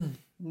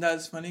No,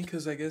 it's funny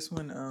because I guess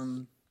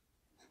when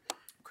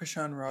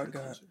Krishan Rock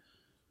got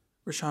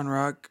Krishan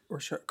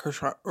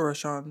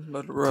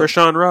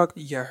Rock.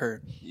 Yeah,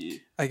 her. Yeah.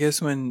 I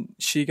guess when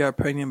she got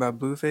pregnant by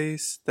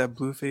Blueface, that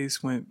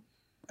Blueface went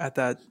at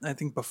that. I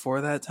think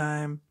before that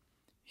time,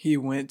 he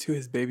went to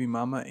his baby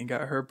mama and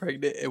got her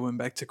pregnant and went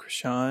back to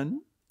Krishan.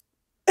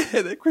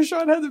 And then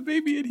Krishan had the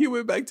baby and he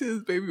went back to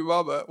his baby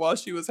mama while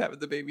she was having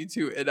the baby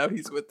too. And now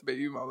he's with the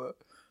baby mama.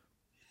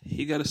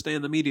 He got to stay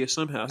in the media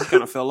somehow. He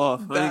kind of fell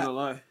off. I ain't gonna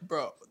lie.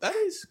 Bro, that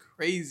is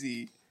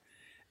crazy.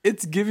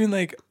 It's giving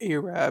like a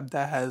rap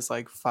that has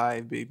like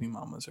 5 baby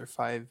mamas or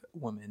 5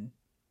 women.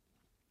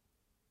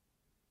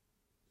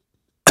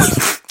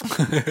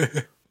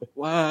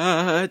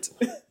 What?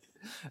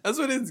 That's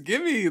what it's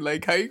giving.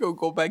 Like, how you gonna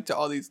go back to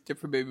all these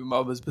different baby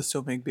mamas but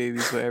still make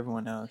babies with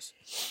everyone else?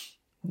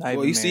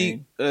 Well, you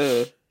see,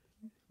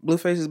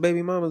 Blueface's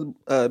baby mama's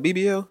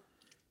BBL.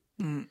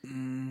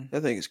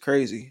 That thing is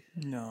crazy.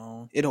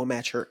 No, it don't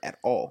match her at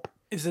all.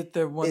 Is it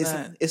the one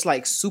it's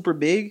like super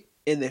big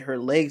and then her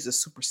legs are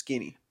super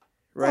skinny,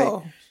 right?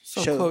 Oh,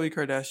 so Khloe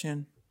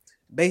Kardashian.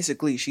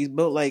 Basically, she's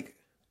built like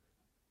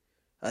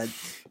a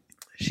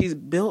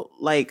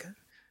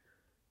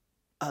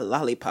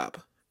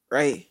lollipop,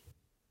 right?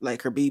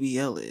 Like her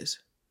BBL is.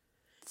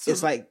 So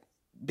it's like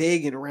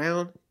big and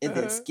round and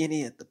then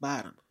skinny at the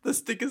bottom. The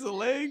stick is a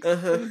leg,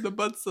 the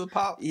butt's a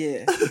pop.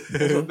 Yeah.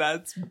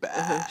 That's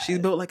bad. She's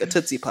built like a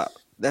Tootsie Pop.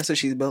 That's what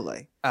she's built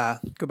like.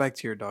 Go back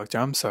to your doctor.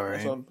 I'm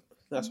sorry.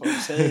 That's what I'm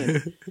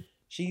saying.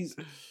 She's...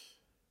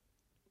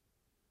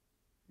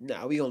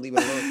 Nah, we gonna leave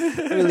it alone.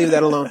 Let me leave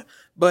that alone.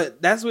 But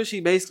that's what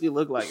she basically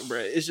looked like, bro.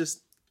 It's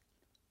just...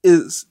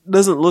 It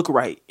doesn't look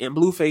right. And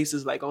Blueface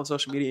is like on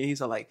social media and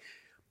he's like,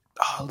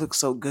 oh, it looks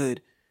so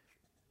good.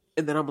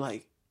 And then I'm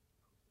like,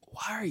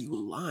 why are you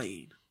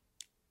lying?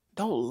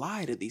 Don't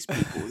lie to these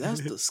people. That's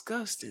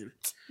disgusting.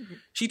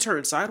 She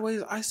turned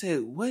sideways. I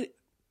said, what?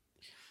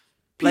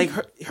 Like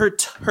her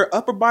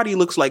upper body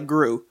looks like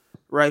Gru,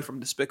 right, from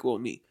Despicable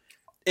Me.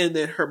 And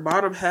then her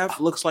bottom half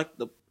looks like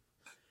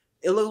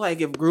it looked like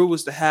if Gru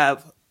was to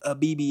have a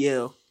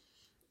BBL,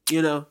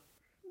 you know?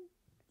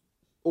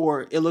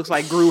 Or it looks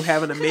like Gru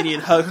having a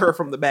minion hug her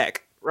from the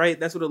back. Right?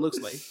 That's what it looks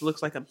like. It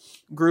looks like a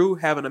Gru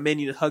having a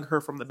minion hug her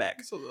from the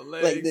back. So the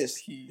legs, like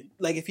this.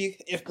 Like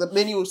if the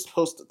minion was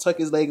supposed to tuck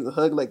his legs and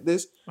hug like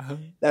this,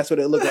 that's what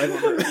it looked like on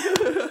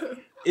her.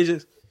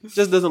 It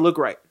just doesn't look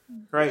right.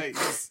 Right?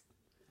 Nice.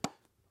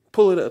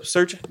 Pull it up.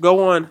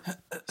 Go on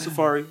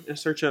Safari and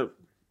search up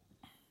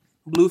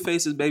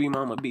Blueface's baby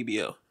mama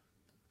BBL.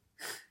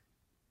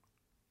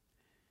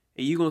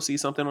 And you're gonna see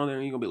something on there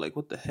and you're gonna be like,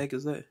 what the heck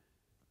is that?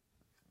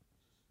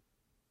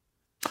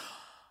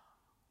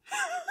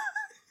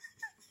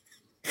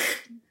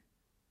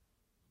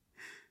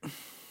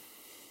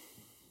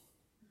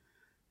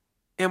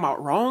 Am I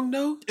wrong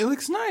though? It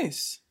looks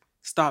nice.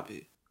 Stop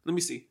it. Let me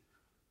see.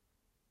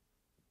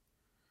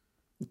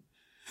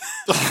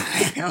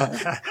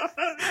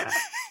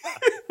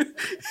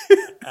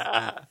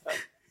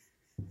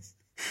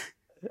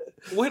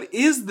 What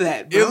is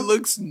that, bro? It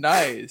looks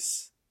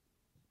nice.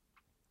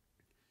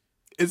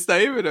 It's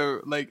not even a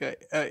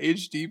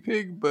HD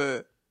pic,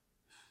 but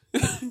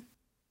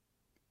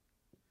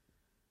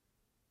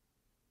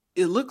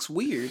it looks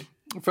weird.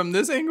 From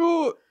this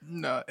angle,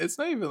 no, it's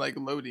not even like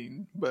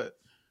loading, but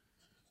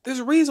there's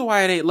a reason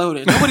why it ain't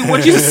loading. Nobody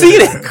wants you to see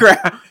that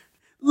crap.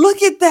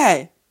 Look at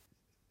that.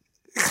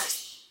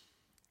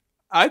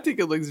 I think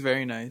it looks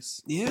very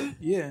nice. Yeah?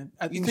 Yeah.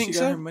 I think she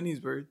got her money's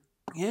worth.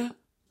 Yeah.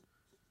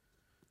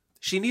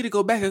 She need to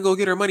go back and go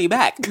get her money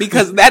back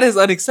because that is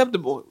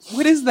unacceptable.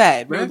 What is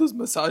that, bro? Those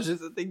massages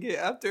that they get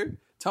after?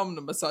 Tell them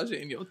to massage it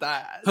in your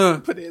thighs.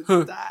 Put it in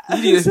your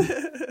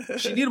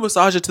thighs. She need to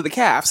massage it to the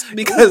calves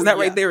because that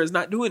right there is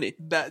not doing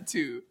it. That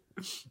too.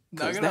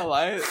 Not gonna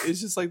lie,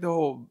 it's just like the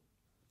whole...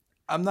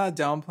 I'm not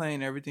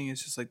downplaying everything.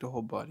 It's just like the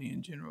whole body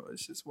in general.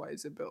 It's just, why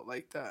is it built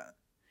like that?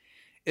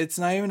 It's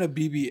not even a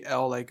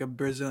BBL, like a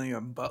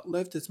Brazilian butt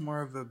lift. It's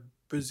more of a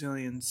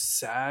Brazilian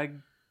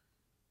sag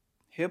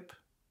hip.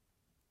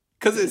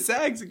 Because it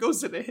sags, it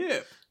goes to the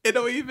hip. It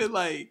don't even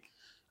like...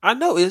 I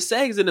know, it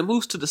sags and it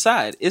moves to the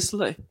side. It's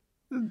like...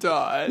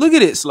 God. Look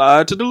at it.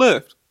 Slide to the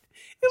left.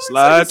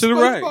 Slide like to the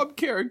right. SpongeBob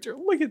character.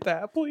 Look at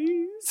that,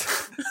 please.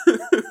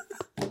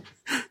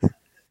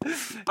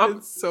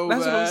 It's so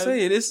that's bad. What I'm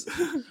saying. It's...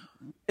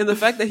 And the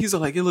fact that he's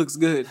like, it looks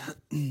good.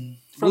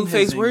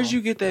 Blueface, where did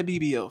you get that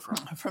BBL from?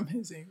 From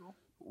his angle.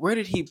 Where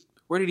did he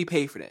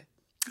pay for that?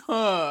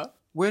 Huh?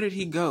 Where did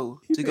he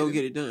go to go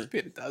get it done? He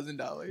paid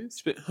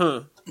 $1,000.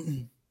 Huh?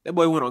 That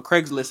boy went on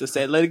Craigslist and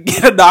said, "Let it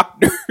get a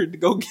doctor to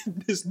go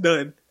get this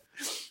done."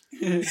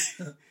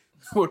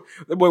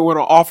 That boy went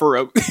on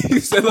OfferUp. He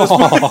said,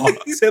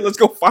 "Let's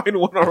go find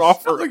one on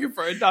OfferUp." Looking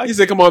for a doctor. He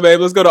said, "Come on, babe,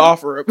 let's go to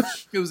OfferUp."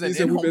 It was an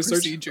in-home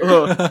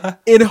procedure.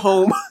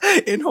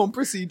 In-home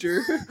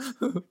procedure.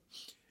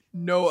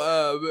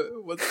 No,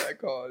 what's that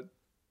called?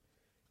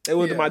 They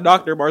went to my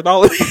doctor,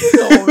 Bartholomew.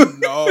 Oh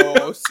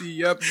no! See,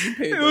 yep, you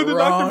paid the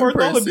wrong Dr.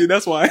 Bartholomew. person.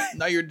 That's why.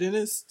 Not your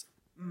dentist.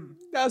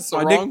 That's the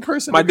wrong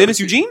person. My Dennis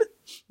Eugene?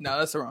 No,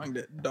 that's the wrong.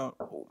 Don't.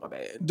 Oh, my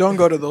bad. Don't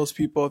go to those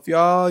people. If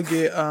y'all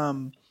get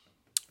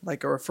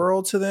like a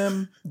referral to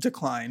them,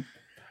 decline.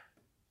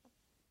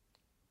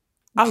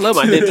 I love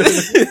my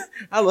dentist.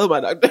 I love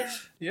my doctor.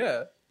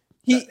 Yeah.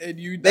 They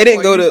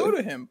didn't go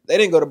to him. They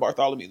didn't go to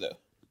Bartholomew though.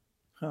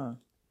 Huh.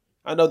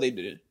 I know they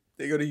didn't.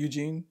 They go to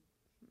Eugene.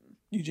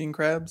 Eugene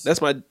Krabs.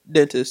 That's my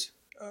dentist.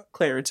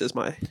 Clarence is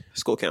my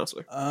school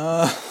counselor.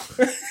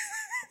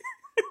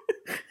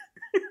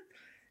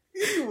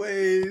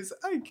 Anyways,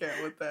 I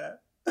can't with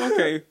that.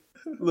 Okay.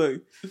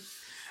 Look.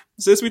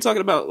 Since we're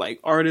talking about like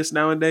artists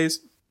nowadays,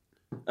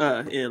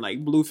 and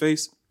like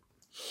Blueface,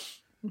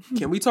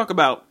 can we talk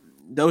about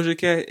Doja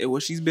Cat and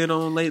what she's been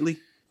on lately?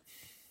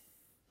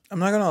 I'm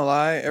not gonna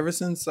lie. Ever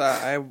since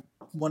I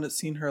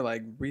seen her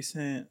like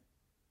recent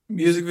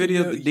music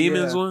video, the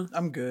Demons one,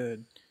 I'm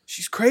good.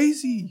 She's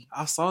crazy.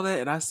 I saw that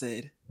and I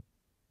said,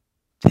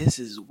 "This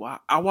is why."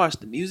 I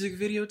watched the music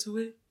video to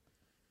it,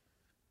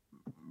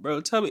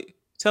 bro. Tell me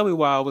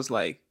why I was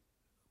like,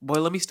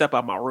 "Boy, let me step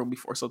out my room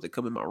before something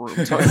come in my room."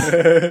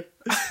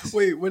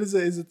 Wait, what is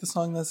it? Is it the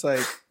song that's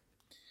like,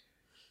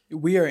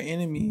 "We are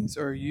enemies"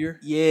 or "You're"?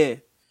 Yeah.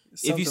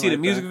 Something if you see the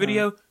music that,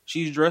 video,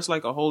 she's dressed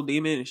like a whole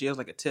demon and she has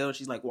like a tail and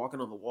she's like walking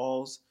on the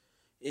walls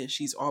and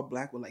she's all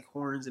black with like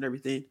horns and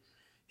everything.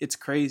 It's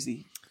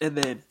crazy. And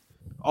then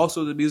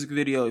also the music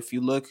video, if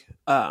you look,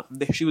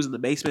 she was in the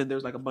basement.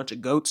 There's like a bunch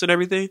of goats and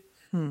everything.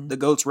 The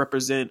goats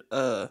represent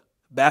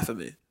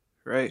Baphomet,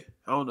 right?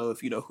 I don't know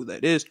if you know who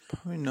that is.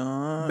 Probably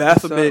not.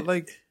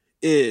 Baphomet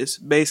is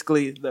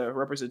basically the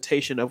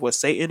representation of what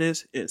Satan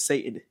is, and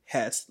Satan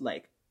has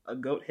like a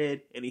goat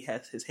head and he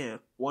has his hand,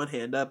 one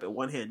hand up and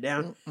one hand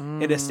down,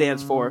 and it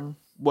stands for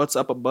what's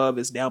up above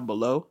is down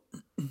below.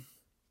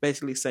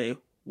 Basically saying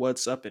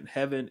what's up in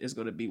heaven is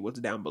going to be what's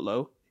down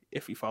below,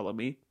 if you follow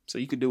me. So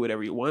you can do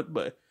whatever you want,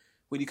 but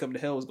when you come to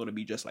hell, it's going to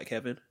be just like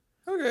heaven.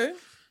 Okay.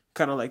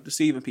 Kind of like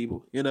deceiving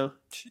people, you know?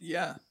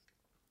 Yeah.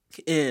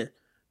 And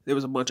there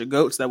was a bunch of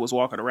goats that was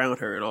walking around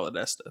her and all of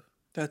that stuff.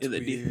 That's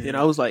weird. And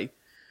I was like,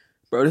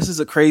 bro, this is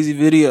a crazy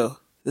video.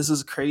 This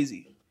is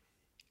crazy.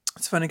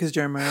 It's funny because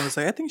Jeremiah was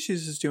like, I think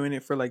she's just doing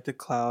it for like the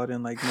cloud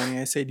and like money.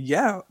 I said,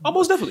 yeah.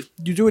 Almost definitely.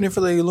 You're doing it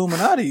for the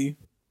Illuminati.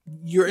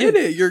 You're in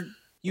it.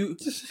 You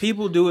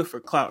people do it for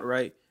clout,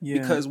 right? Yeah.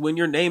 Because when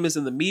your name is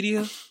in the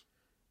media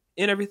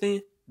and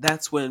everything,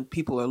 that's when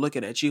people are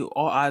looking at you.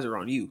 All eyes are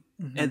on you.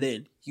 Mm-hmm. And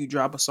then you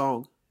drop a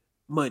song,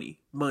 money.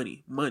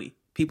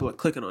 People are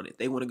clicking on it.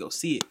 They want to go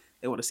see it.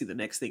 They want to see the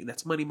next thing.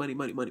 That's money.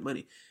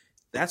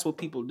 That's what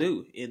people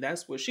do. And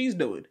that's what she's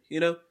doing,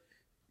 you know?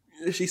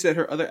 She said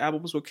her other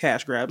albums were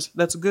cash grabs.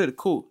 That's good.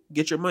 Cool.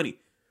 Get your money.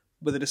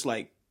 But then it's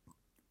like,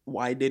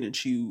 why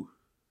didn't you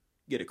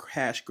get a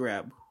cash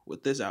grab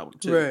with this album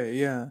too? Right,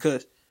 yeah.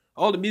 Because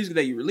all the music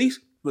that you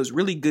released was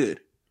really good,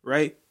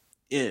 right?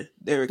 Yeah,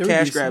 they were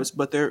cash grabs,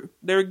 but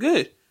they're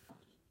good.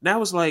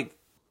 Now it's like,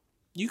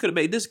 you could have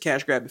made this a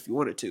cash grab if you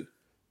wanted to.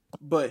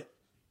 But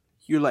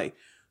you're like,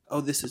 oh,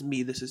 this is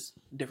me. This is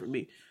different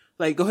me.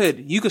 Like, go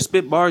ahead. You could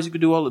spit bars. You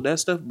could do all of that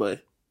stuff.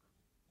 But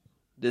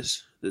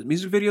this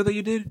music video that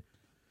you did,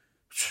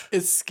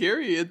 it's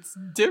scary. It's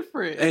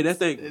different. Hey, that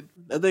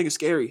thing is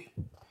scary.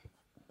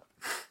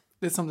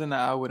 It's something that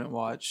I wouldn't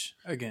watch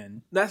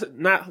again. That's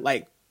not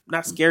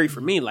scary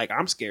for me. Like,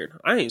 I'm scared.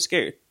 I ain't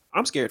scared.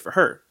 I'm scared for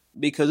her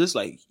because it's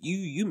like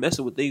you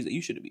messing with things that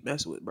you shouldn't be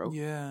messing with, bro.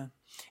 Yeah,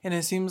 and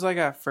it seems like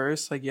at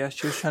first, like, yeah,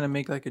 she was trying to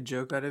make like a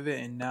joke out of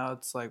it, and now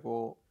it's like,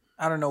 well,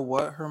 I don't know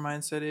what her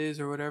mindset is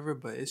or whatever,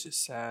 but it's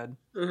just sad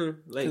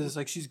because it's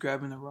like she's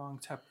grabbing the wrong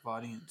type of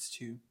audience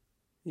too.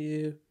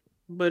 Yeah,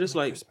 but it's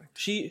like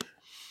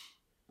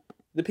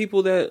the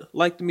people that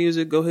like the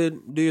music, go ahead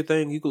and do your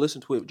thing. You can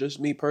listen to it. Just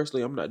me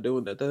personally, I'm not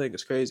doing that. That thing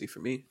is crazy for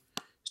me.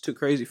 It's too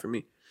crazy for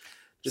me.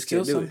 Just Still,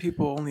 can't do some it.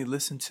 people only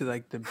listen to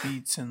like the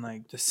beats and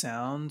like the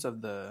sounds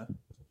of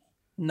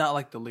not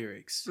like the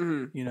lyrics,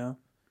 you know?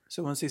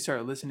 So once they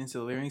start listening to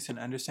the lyrics and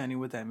understanding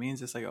what that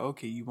means, it's like,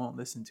 okay, you won't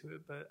listen to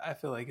it. But I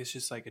feel like it's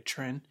just like a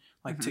trend.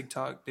 Like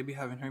TikTok, they be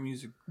having her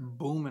music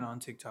booming on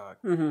TikTok.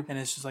 And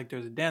it's just like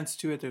there's a dance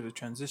to it. There's a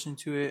transition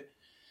to it.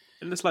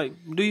 And it's like,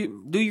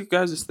 do your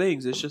guys'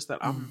 things. It's just that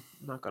I'm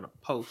not going to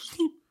post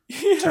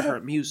to her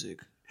music.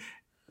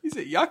 He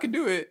said, y'all can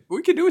do it.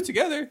 We can do it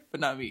together, but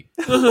not me.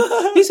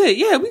 He said,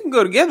 yeah, we can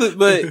go together,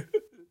 but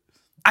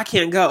I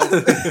can't go.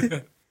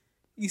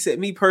 He said,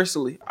 me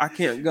personally, I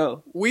can't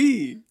go.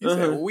 He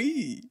said,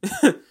 we.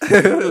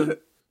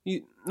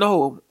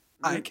 No.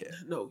 I can't.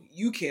 No,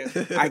 you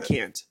can't. I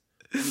can't.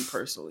 Me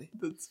personally.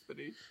 That's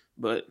funny.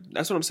 But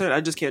that's what I'm saying. I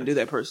just can't do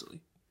that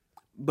personally.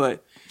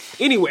 But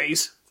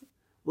anyways,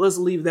 let's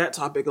leave that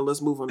topic and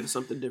let's move on to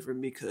something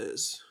different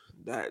because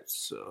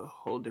that's a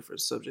whole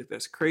different subject.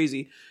 That's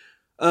crazy.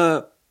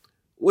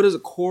 What is a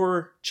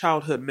core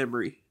childhood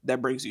memory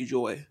that brings you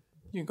joy?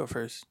 You can go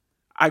first.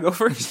 I go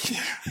first?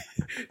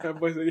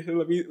 Let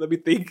me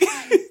think.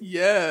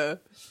 Yeah.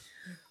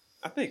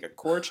 I think a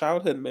core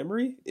childhood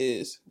memory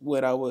is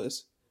when I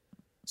was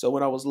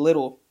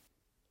little,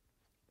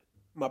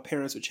 my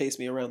parents would chase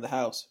me around the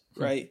house,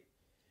 right?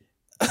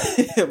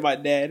 my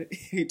dad,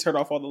 he'd turn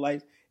off all the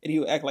lights and he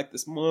would act like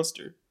this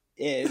monster.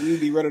 And we'd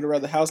be running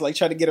around the house like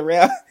trying to get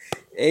around.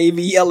 And he'd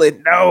be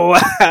yelling, no,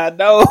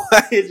 no.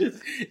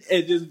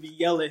 and just be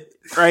yelling,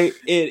 right?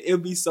 And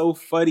it'd be so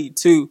funny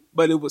too.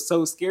 But it was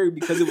so scary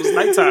because it was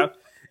nighttime.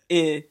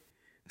 And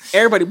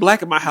everybody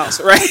black in my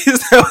house, right?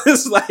 So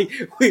it's like,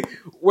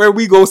 where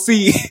we gonna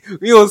see?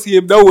 We don't see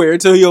him nowhere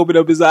until he opened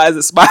up his eyes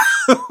and smile.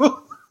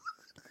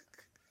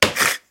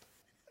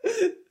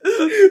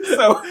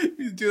 So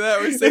you do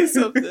that or say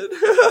something.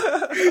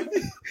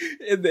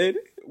 And then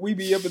we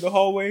be up in the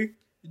hallway,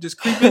 just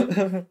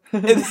creeping.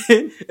 and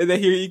then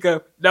here you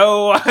go.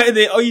 No. And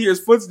then all you hear is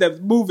footsteps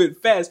moving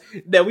fast.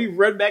 Then we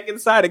run back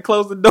inside and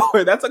close the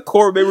door. That's a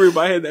core memory in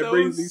my head that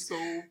brings me.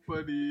 So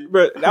funny.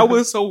 But that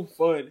was so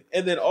fun.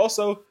 And then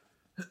also,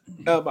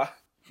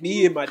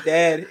 me and my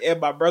dad and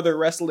my brother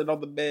wrestling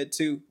on the bed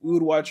too. We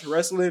would watch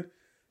wrestling.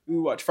 We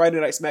would watch Friday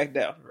Night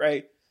SmackDown,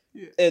 right?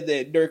 Yeah. And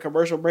then during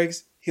commercial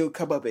breaks, he'll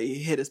come up and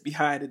he'd hit us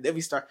behind, and then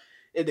he start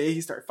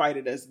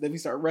fighting us, and then we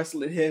start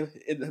wrestling him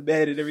in the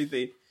bed and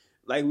everything,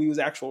 like we was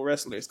actual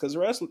wrestlers. Because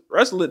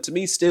wrestling to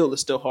me is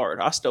still hard.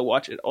 I still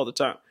watch it all the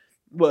time,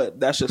 but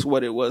that's just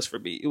what it was for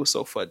me. It was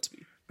so fun to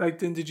me. Back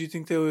then, did you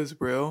think that was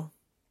real?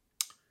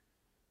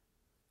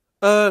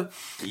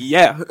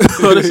 Yeah.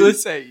 Honestly,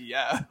 say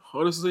yeah.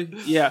 Honestly,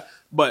 yeah.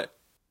 But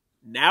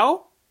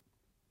now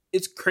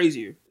it's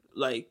crazier,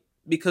 like,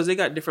 because they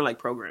got different like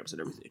programs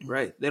and everything,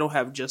 right? They don't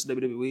have just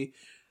WWE.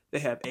 They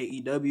have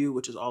AEW,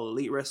 which is all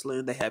elite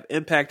wrestling. They have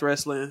Impact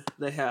Wrestling.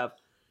 They have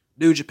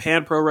New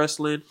Japan Pro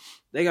Wrestling.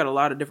 They got a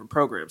lot of different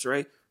programs,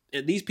 right?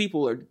 And these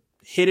people are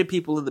hitting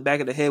people in the back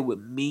of the head with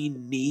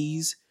mean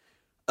knees.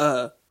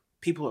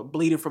 People are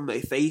bleeding from their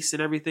face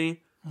and everything.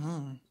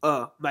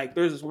 Like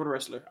there's this one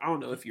wrestler. I don't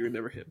know if you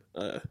remember him.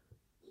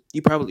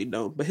 You probably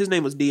don't, but his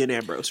name was Dean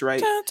Ambrose,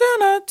 right?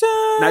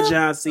 Not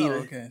John Cena. Oh,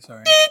 okay,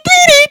 sorry.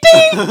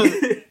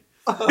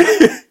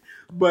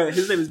 But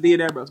his name is Dean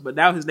Ambrose. But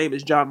now his name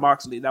is John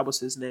Moxley. That was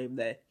his name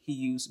that he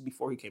used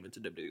before he came into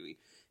WWE.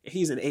 And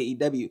he's in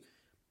AEW.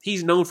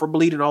 He's known for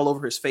bleeding all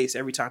over his face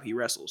every time he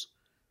wrestles.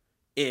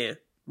 And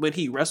when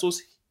he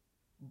wrestles,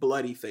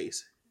 bloody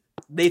face.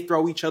 They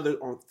throw each other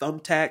on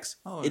thumbtacks,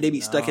 and they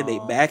be stuck in their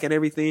back and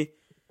everything.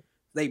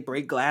 They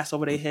break glass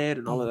over their head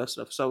and all of that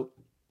stuff. So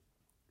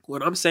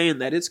when I'm saying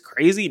that it's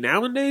crazy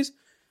nowadays,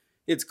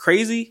 it's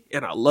crazy,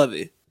 and I love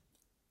it.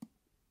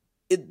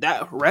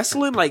 That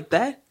wrestling like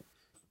that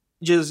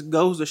just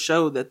goes to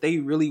show that they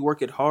really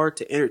work it hard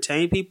to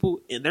entertain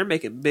people, and they're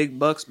making big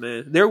bucks,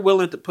 man. They're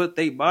willing to put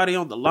their body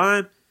on the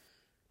line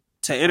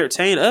to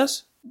entertain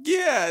us.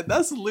 Yeah,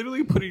 that's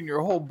literally putting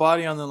your whole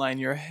body on the line,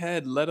 your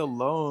head, let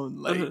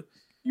alone like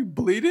you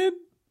bleeded,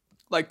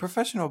 like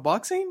professional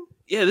boxing.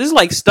 Yeah, this is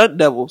like stunt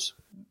devils.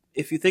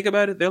 If you think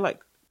about it, they're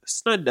like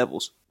stunt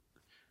devils.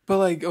 But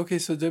like, okay,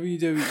 so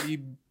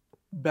WWE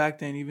back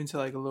then, even to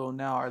like a little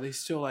now, are they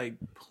still like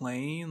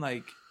playing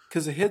like?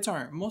 Because the hits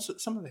aren't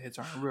some of the hits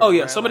aren't real. Oh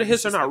yeah, right? some of the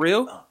hits are not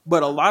real,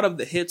 but a lot of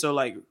the hits are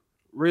like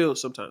real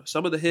sometimes.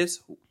 Some of the hits,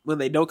 when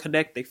they don't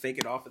connect, they fake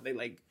it off and they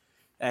like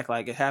act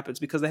like it happens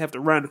because they have to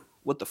run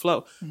with the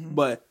flow. Mm-hmm.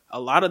 But a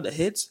lot of the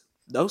hits,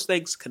 those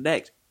things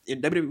connect.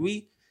 In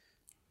WWE,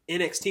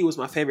 NXT was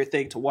my favorite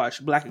thing to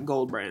watch. Black and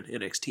Gold brand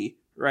NXT,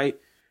 right?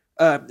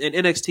 And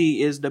NXT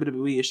is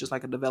WWE. It's just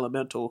like a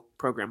developmental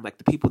program. Like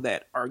the people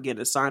that are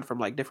getting assigned from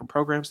like different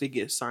programs, they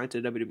get assigned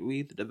to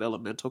WWE, the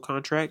developmental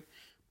contract.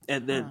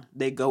 And then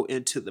they go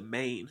into the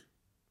main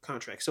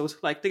contract. So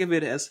it's like, think of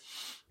it as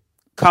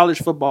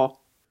college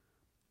football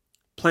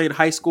playing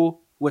high school,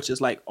 which is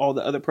like all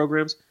the other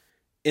programs.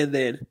 And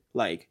then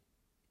like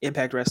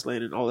Impact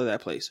Wrestling and all of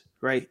that place,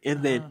 right?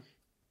 And then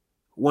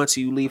once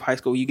you leave high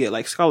school, you get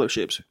like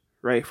scholarships,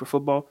 right, for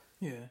football.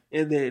 Yeah.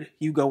 And then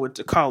you go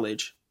into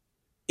college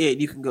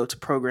and you can go to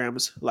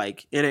programs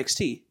like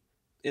NXT.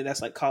 And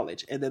that's like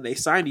college. And then they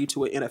sign you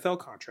to an NFL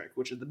contract,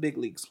 which is the big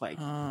leagues, like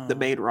the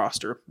main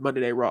roster, Monday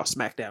Night Raw,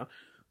 SmackDown,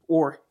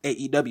 or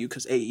AEW,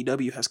 because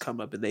AEW has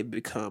come up and they've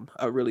become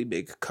a really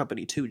big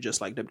company too, just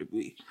like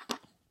WWE.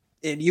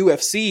 And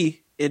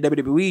UFC and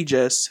WWE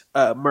just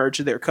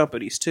merged their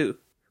companies too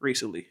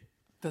recently.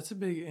 That's a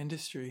big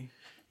industry.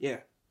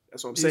 Yeah,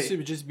 that's what I'm saying. It used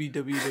to just be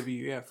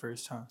WWE at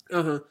first,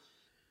 huh?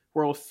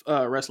 World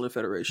Wrestling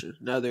Federation.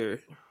 Now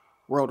they're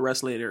World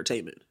Wrestling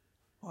Entertainment.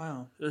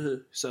 Wow.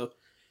 So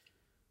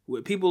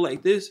with people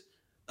like this,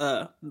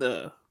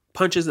 the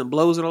punches and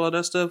blows and all of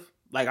that stuff,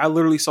 like I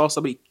literally saw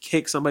somebody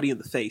kick somebody in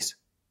the face.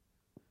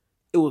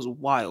 It was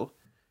wild.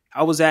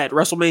 I was at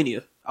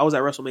WrestleMania.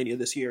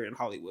 This year in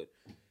Hollywood.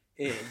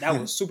 And that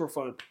was super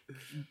fun.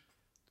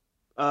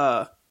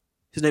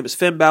 His name is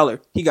Finn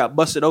Balor. He got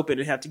busted open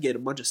and had to get a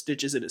bunch of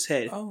stitches in his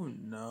head. Oh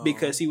no.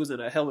 Because he was in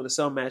a Hell in a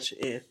Cell match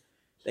and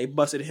they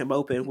busted him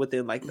open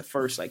within like the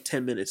first like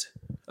 10 minutes.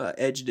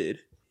 Edge did.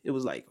 It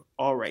was like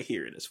all right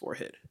here in his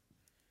forehead.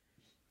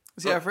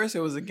 See, at first it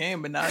was a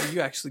game, but now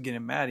you actually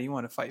getting mad and you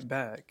want to fight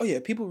back. Oh yeah,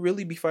 people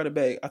really be fighting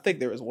back. I think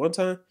there was one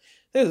time,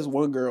 there's this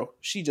one girl,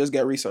 she just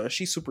got re-signed.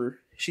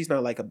 She's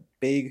not like a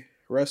big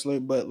wrestler,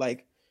 but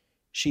like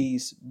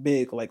she's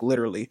big, like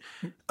literally.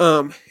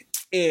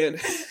 and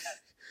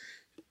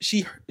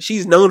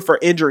she's known for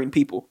injuring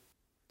people,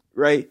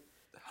 right?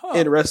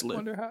 In wrestling.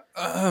 Wonder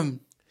how,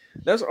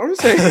 That's what I'm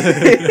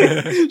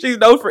saying. She's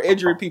known for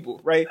injuring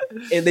people, right?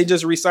 And they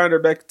just re-signed her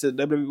back to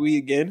WWE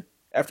again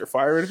after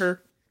firing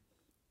her.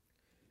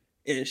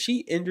 And she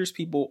injures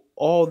people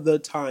all the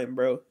time,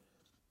 bro.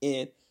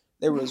 And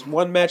there was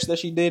one match that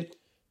she did.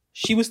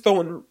 She was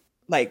throwing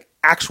like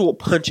actual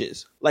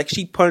punches. Like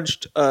she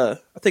punched, I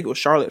think it was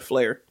Charlotte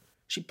Flair.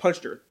 She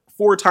punched her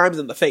 4 times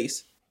in the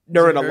face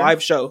during a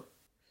live show.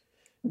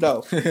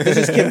 No, this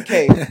is Kim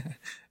K.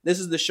 This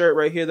is the shirt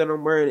right here that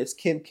I'm wearing. It's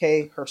Kim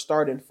K, her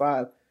starting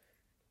 5.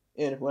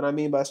 And what I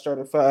mean by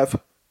starting 5,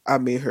 I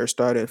mean her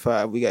starting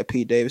 5. We got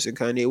Pete Davidson,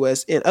 Kanye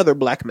West, and other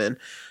black men.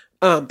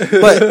 But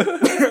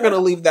we're gonna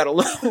leave that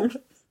alone.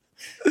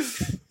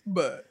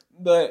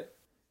 But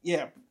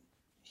yeah,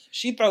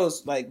 she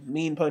throws like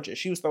mean punches.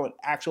 She was throwing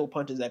actual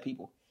punches at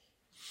people.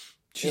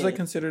 She's like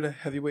considered a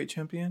heavyweight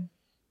champion.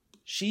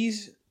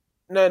 She's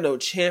not no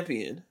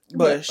champion,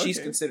 but she's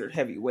considered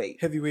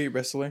heavyweight. Heavyweight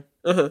wrestler.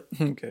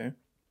 Okay.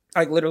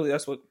 Like literally,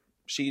 that's what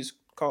she's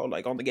called,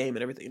 like on the game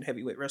and everything.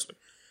 Heavyweight wrestler.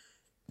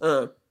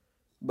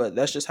 But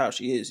that's just how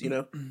she is, you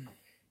know.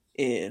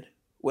 And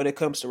when it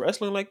comes to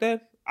wrestling like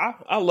that,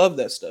 I love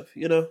that stuff,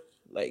 you know.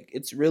 Like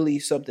it's really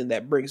something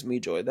that brings me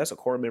joy. That's a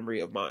core memory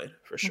of mine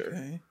for sure.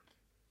 Okay.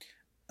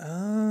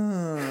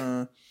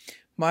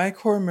 My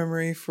core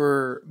memory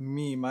for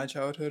me, my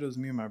childhood, was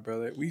me and my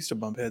brother. We used to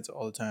bump heads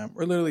all the time.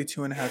 We're literally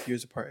 2.5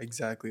 years apart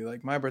exactly.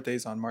 Like my birthday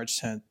is on March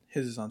 10th.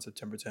 His is on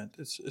September 10th.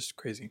 It's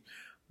crazy.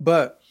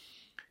 But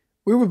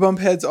we would bump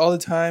heads all the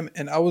time.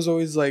 And I was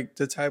always like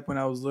the type when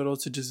I was little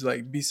to just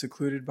like be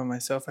secluded by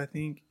myself, I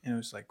think. And it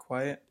was like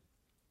quiet.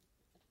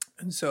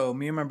 And so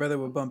me and my brother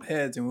would bump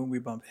heads. And when we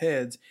bump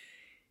heads,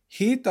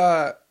 he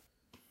thought,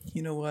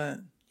 you know what?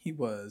 He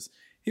was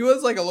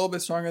like a little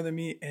bit stronger than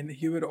me, and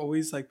he would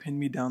always like pin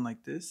me down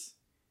like this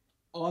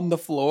on the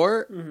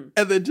floor,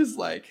 and then just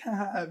like,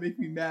 make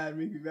me mad,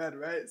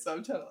 right? So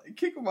I'm trying to like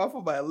kick him off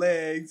of my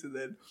legs, and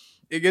then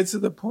it gets to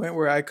the point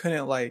where I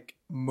couldn't like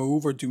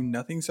move or do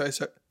nothing, so I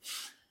started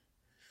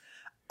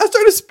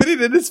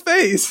spitting in his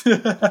face. He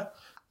would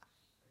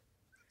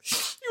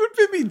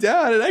pin me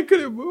down, and I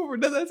couldn't move or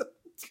nothing.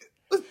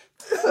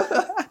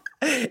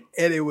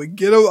 And it would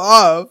get him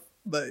off.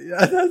 But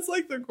yeah, that's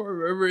like the core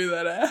memory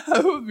that I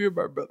have with me and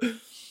my brother.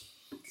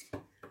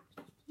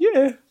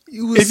 Yeah.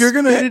 If you're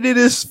gonna hit it in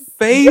his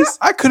face, yeah,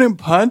 I couldn't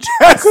punch.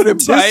 I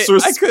couldn't bite.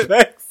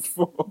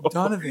 Disrespectful.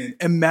 Donovan,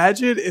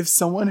 imagine if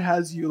someone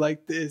has you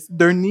like this.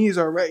 Their knees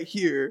are right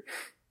here,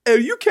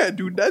 and you can't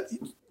do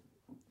nothing.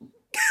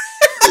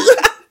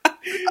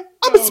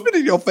 I'm gonna spit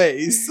in your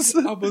face.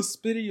 I'm gonna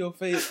spit in your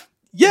face.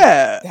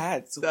 Yeah,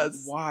 that's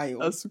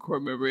wild. That's the core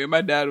memory. And my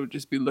dad would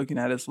just be looking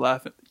at us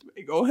laughing.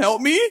 "You go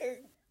help me."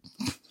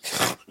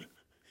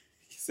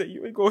 He said,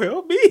 "You ain't gonna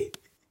help me."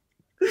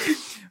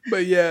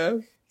 But yeah,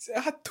 he said,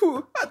 I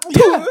took.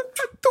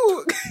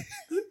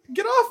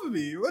 Get off of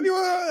me! What do you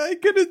want? I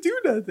couldn't do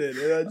nothing,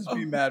 and I'd just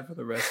be mad for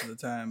the rest of the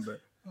time. But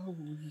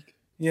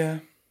yeah,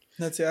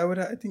 that's it.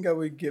 I think I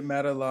would get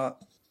mad a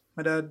lot.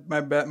 My dad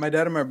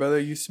and my brother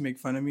used to make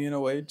fun of me in a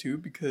way too,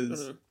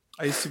 because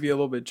I used to be a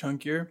little bit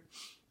chunkier.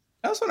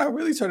 That's when I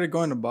really started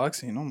going to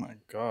boxing. Oh my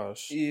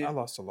gosh. Yeah. I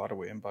lost a lot of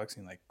weight in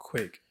boxing, like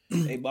quick.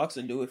 Hey,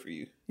 boxing do it for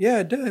you. Yeah,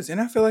 it does. And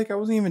I feel like I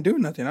wasn't even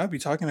doing nothing. I'd be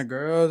talking to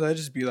girls. I'd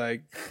just be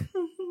like,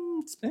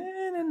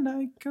 spinning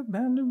like a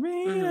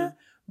ballerina.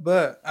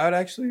 But I would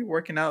actually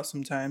working out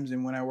sometimes.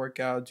 And when I work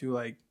out, do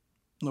like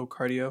a little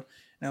cardio.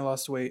 And I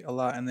lost weight a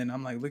lot. And then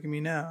I'm like, look at me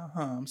now.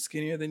 I'm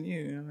skinnier than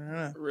you.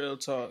 Real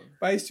talk.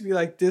 But I used to be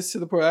like this to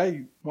the point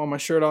I want my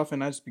shirt off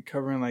and I'd just be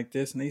covering like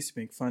this. And they used to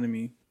make fun of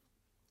me.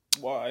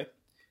 Why?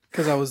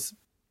 Because I was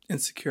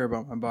insecure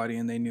about my body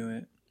and they knew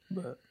it.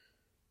 But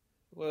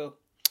well,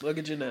 look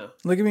at you now.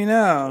 Look at me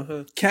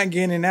now. Can't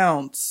gain an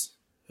ounce.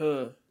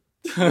 Real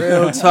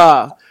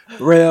talk.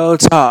 Real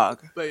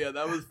talk. But yeah,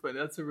 that was fun.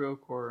 That's a real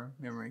core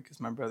memory because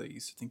my brother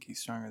used to think he's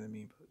stronger than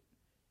me. But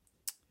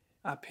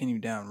I pin you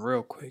down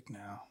real quick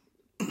now.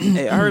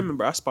 Hey, I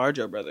remember I sparred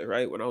your brother,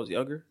 right? When I was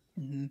younger.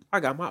 I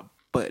got my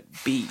butt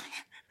beat.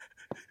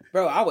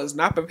 Bro, I was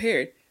not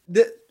prepared.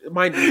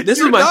 Mind you,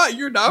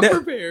 you're not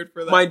prepared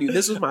for that. Mind you,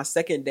 this was my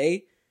second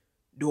day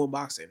doing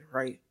boxing,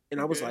 right? And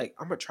I was like,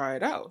 I'm gonna try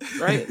it out,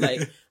 right? Like,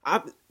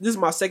 this is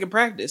my second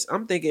practice.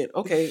 I'm thinking,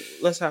 okay,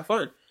 let's have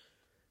fun,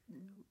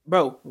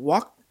 bro.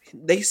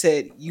 They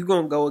said you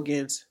gonna go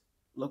against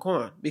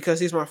Laquan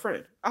because he's my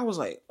friend. I was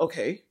like,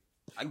 okay,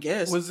 I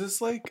guess. Was this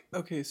like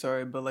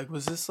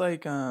was this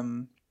like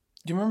do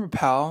you remember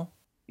Pal?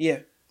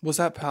 Yeah. Was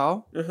that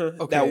Pal?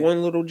 Okay. That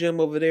one little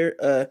gym over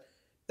there.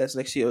 That's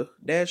next to your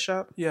dad's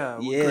shop. Yeah,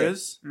 with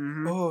Chris.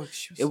 Oh,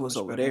 it was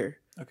over there.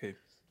 Okay,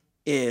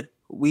 and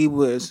we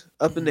was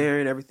up in there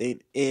and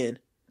everything. And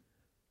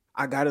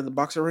I got in the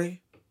boxing ring.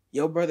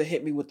 Your brother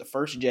hit me with the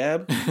first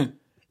jab.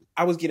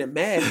 I was getting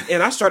mad,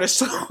 and I just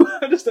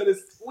started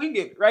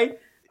swinging. Right,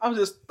 I was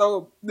just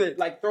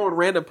throwing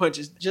random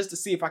punches just to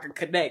see if I could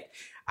connect.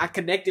 I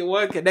connected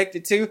one,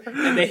 connected two,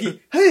 and then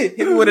he hit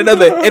me with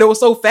another. And it was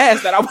so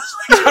fast that I was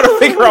trying to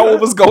figure out what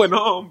was going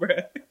on, bro.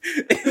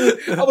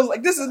 I was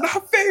like, this is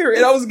not fair.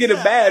 And I was getting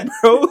mad,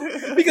 bro.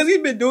 Because he's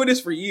been doing this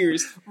for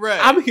years. Right.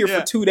 I'm here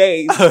for 2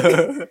 days.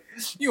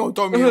 You gonna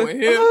throw me in with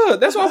him?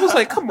 That's why I was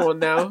like, come on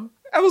now.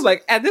 I was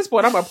like, at this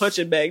point, I'm a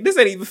punching bag. This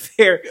ain't even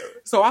fair.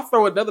 So I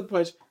throw another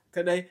punch.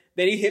 Then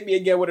he hit me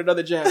again with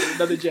another jab.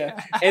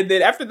 And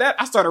then after that,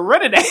 I started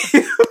running at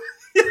him.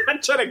 I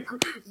tried to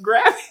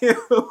grab him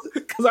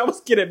because I was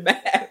getting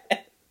mad.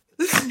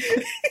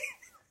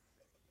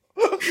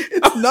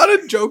 It's not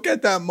a joke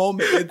at that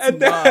moment. At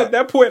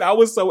that point, I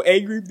was so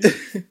angry.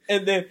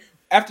 And then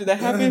after that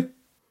happened,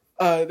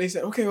 they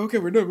said, okay,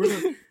 we're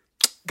done.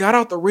 Got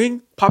out the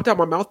ring, popped out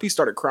my mouthpiece,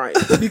 started crying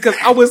because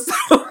I was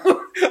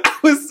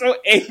so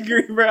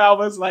angry, bro. I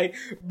was like,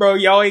 bro,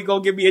 y'all ain't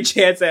gonna give me a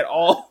chance at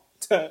all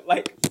to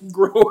like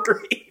grow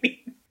or anything.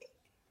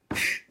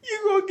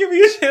 You gonna give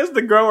me a chance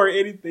to grow or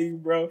anything,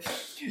 bro.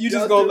 You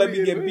just gonna let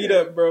me get beat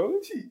up, bro.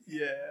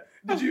 Yeah.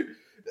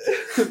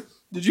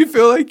 Did you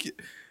feel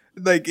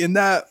like in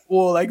that,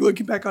 well, like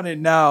looking back on it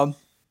now,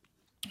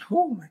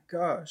 oh my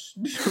gosh.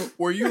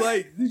 Were you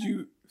like, did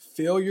you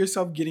feel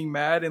yourself getting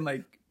mad and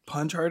like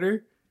punch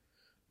harder?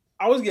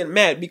 I was getting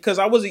mad because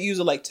I wasn't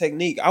using like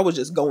technique. I was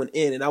just going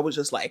in and I was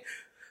just like,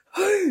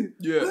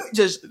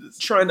 just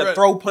trying to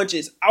throw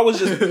punches. I was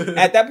just,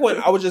 at that point,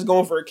 I was just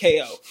going for a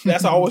KO.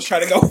 That's all I was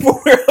trying to go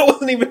for. I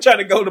wasn't even trying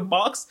to go to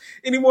box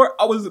anymore.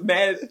 I was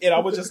mad and I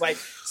was just like,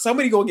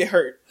 somebody gonna get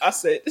hurt. I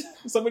said,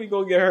 somebody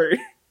gonna get hurt.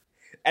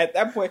 At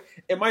that point,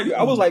 and mind you,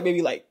 I was like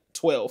maybe like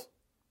 12,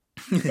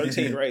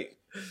 13, right?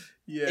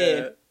 Yeah.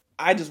 And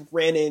I just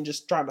ran in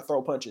just trying to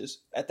throw punches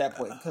at that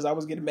point because I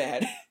was getting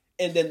mad.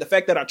 And then the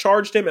fact that I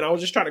charged him and I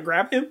was just trying to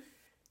grab him,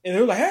 and they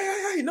were like,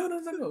 hey, no,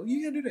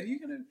 you can't do that. You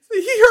can't do that.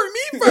 He hurt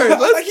me first.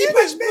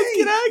 Let's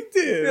get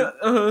active.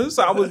 Yeah,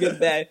 So I was getting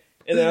mad,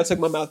 and then I took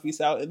my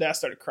mouthpiece out, and then I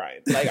started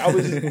crying. Like I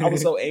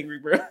was so angry,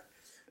 bro.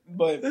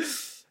 But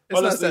it's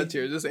honestly, not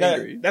satire, just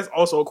angry. That's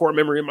also a core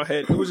memory in my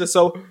head. It was just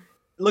so.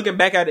 Looking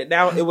back at it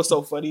now, it was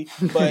so funny.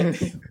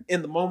 But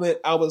in the moment,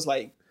 I was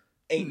like,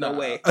 ain't no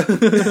way. I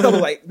was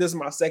like, this is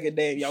my second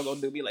day, and y'all gonna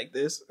do me like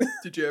this.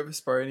 Did you ever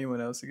spar anyone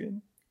else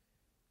again?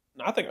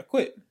 No, I think I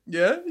quit.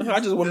 Yeah?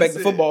 I just went back to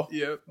football.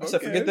 Yep. I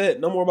said, forget that.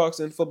 No more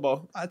boxing,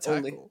 football. I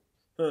tackle.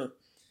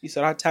 You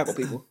said I tackle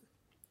people.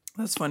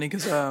 That's funny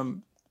because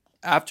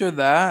after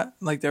that,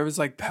 like there was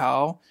like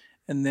Pal,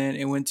 and then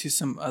it went to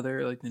some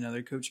other, like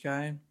another coach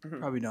guy. Mm-hmm.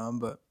 Probably know him,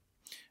 but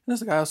that's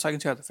the guy I was talking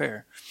to at the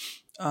fair.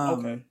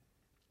 Okay.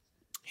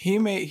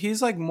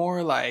 He's like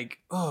more like,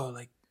 oh,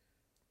 like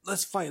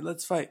let's fight.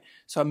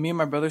 So me and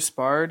my brother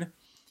sparred,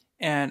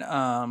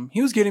 and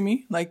he was getting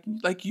me like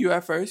you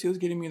at first. He was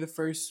getting me the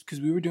first because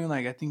we were doing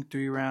like I think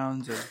 3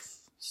 rounds of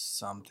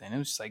something. It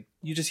was just like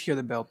you just hear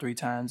the bell 3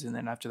 times, and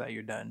then after that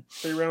you're done.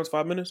 3 rounds,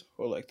 5 minutes,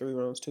 or like 3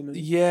 rounds, 2 minutes.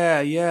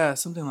 Yeah,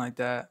 something like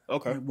that.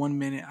 Okay, like 1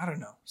 minute. I don't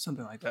know,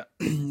 something like that.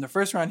 The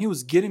first round he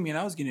was getting me, and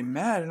I was getting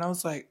mad, and I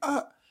was like,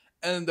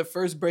 And the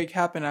first break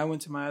happened. I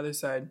went to my other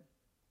side.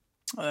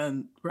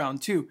 And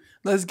round 2,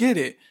 let's get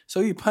it.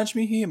 So he punched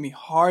me. He hit me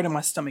hard in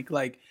my stomach,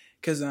 like,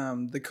 because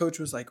the coach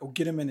was like, "Oh,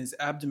 get him in his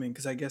abdomen,"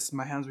 because I guess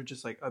my hands were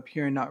just like up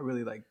here and not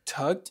really like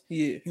tucked.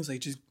 Yeah, he was like,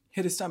 just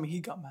hit his stomach.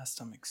 He got my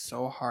stomach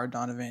so hard,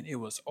 Donovan.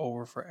 It was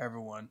over for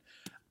everyone.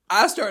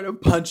 I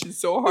started punching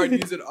so hard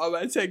using all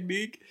my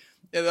technique,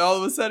 and then all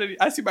of a sudden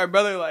I see my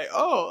brother like,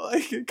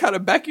 like kind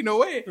of backing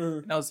away.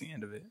 And that was the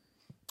end of it.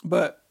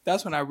 But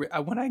that's when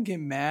when I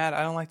get mad,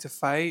 I don't like to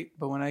fight,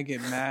 but when I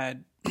get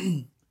mad.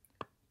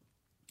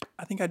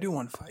 I think I do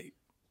want to fight.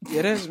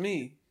 Yeah, that's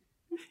me.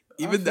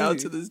 Even down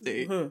to this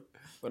day.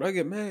 When I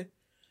get mad,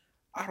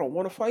 I don't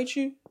want to fight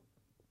you.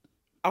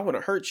 I want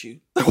to hurt you.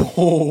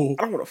 Oh.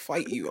 I don't want to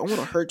fight you. I want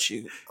to hurt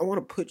you. I want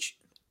to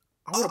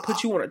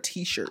put you on a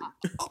t-shirt.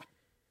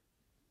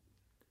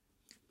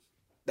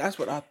 That's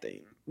what I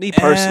think. Me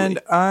personally.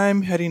 And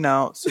I'm heading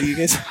out, so you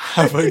guys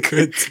have a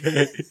good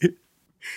day.